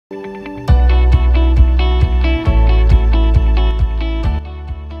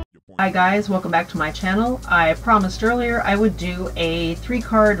Hi guys, welcome back to my channel. I promised earlier I would do a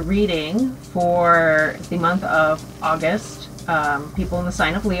 3-card reading for the month of August, people in the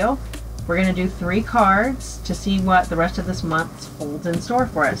sign of Leo. We're going to do 3 cards to see what the rest of this month holds in store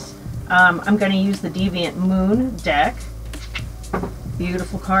for us. I'm going to use the Deviant Moon deck.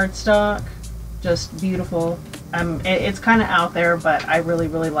 Beautiful cardstock, just beautiful. It's kind of out there, but I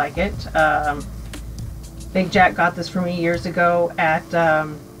really like it. Big Jack got this for me years ago at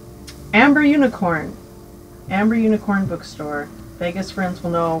Amber Unicorn bookstore. Vegas friends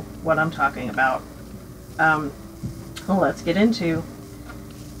will know what I'm talking about. Well, let's get into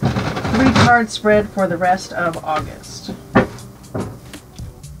 3-card spread for the rest of August.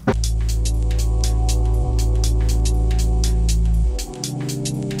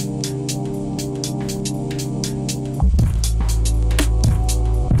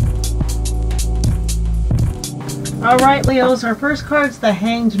 Alright, Leos, our first card's the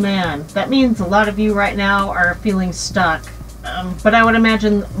Hanged Man. That means a lot of you right now are feeling stuck. But I would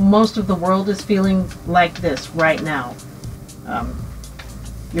imagine most of the world is feeling like this right now.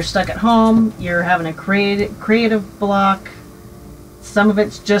 You're stuck at home, you're having a creative block. Some of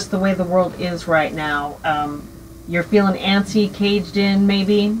it's just the way the world is right now. You're feeling antsy, caged in,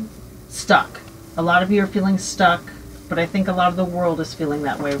 maybe. Stuck. A lot of you are feeling stuck, but I think a lot of the world is feeling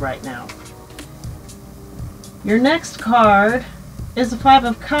that way right now. Your next card is the 5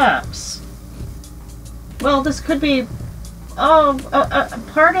 of Cups. Well, this could be a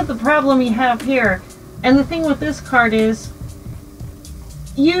part of the problem you have here. And the thing with this card is,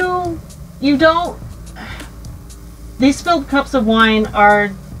 you don't... These spilled cups of wine are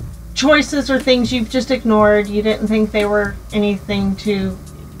choices or things you've just ignored. You didn't think they were anything to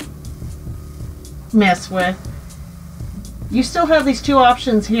mess with. You still have these 2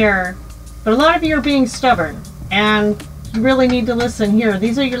 options here, but a lot of you are being stubborn. And you really need to listen here.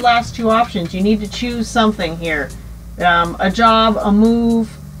 These are your last 2 options. You need to choose something here. A job, a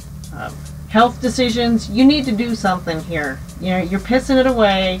move, health decisions. You need to do something here. You know, you're pissing it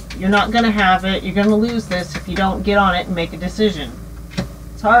away. You're not going to have it. You're going to lose this if you don't get on it and make a decision.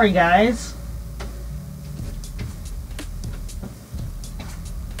 Sorry, guys.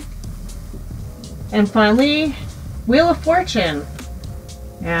 And finally, Wheel of Fortune.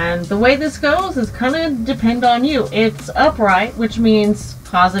 And the way this goes is kind of depend on you. It's upright, which means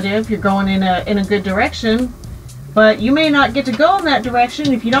positive. You're going in a good direction. But you may not get to go in that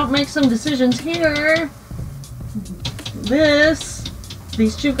direction if you don't make some decisions here.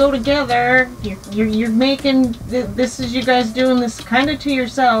 These 2 go together. You're making, this is you guys doing this kind of to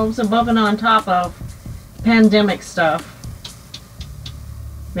yourselves above and on top of pandemic stuff.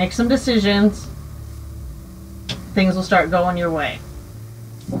 Make some decisions. Things will start going your way.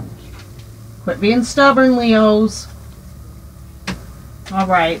 Quit being stubborn, Leos.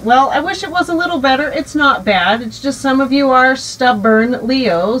 Alright, well, I wish it was a little better. It's not bad. It's just some of you are stubborn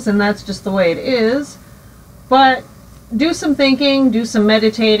Leos, and that's just the way it is. But do some thinking, do some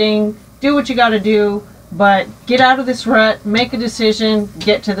meditating, do what you gotta do, but get out of this rut, make a decision,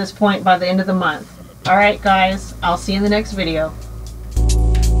 get to this point by the end of the month. Alright, guys, I'll see you in the next video.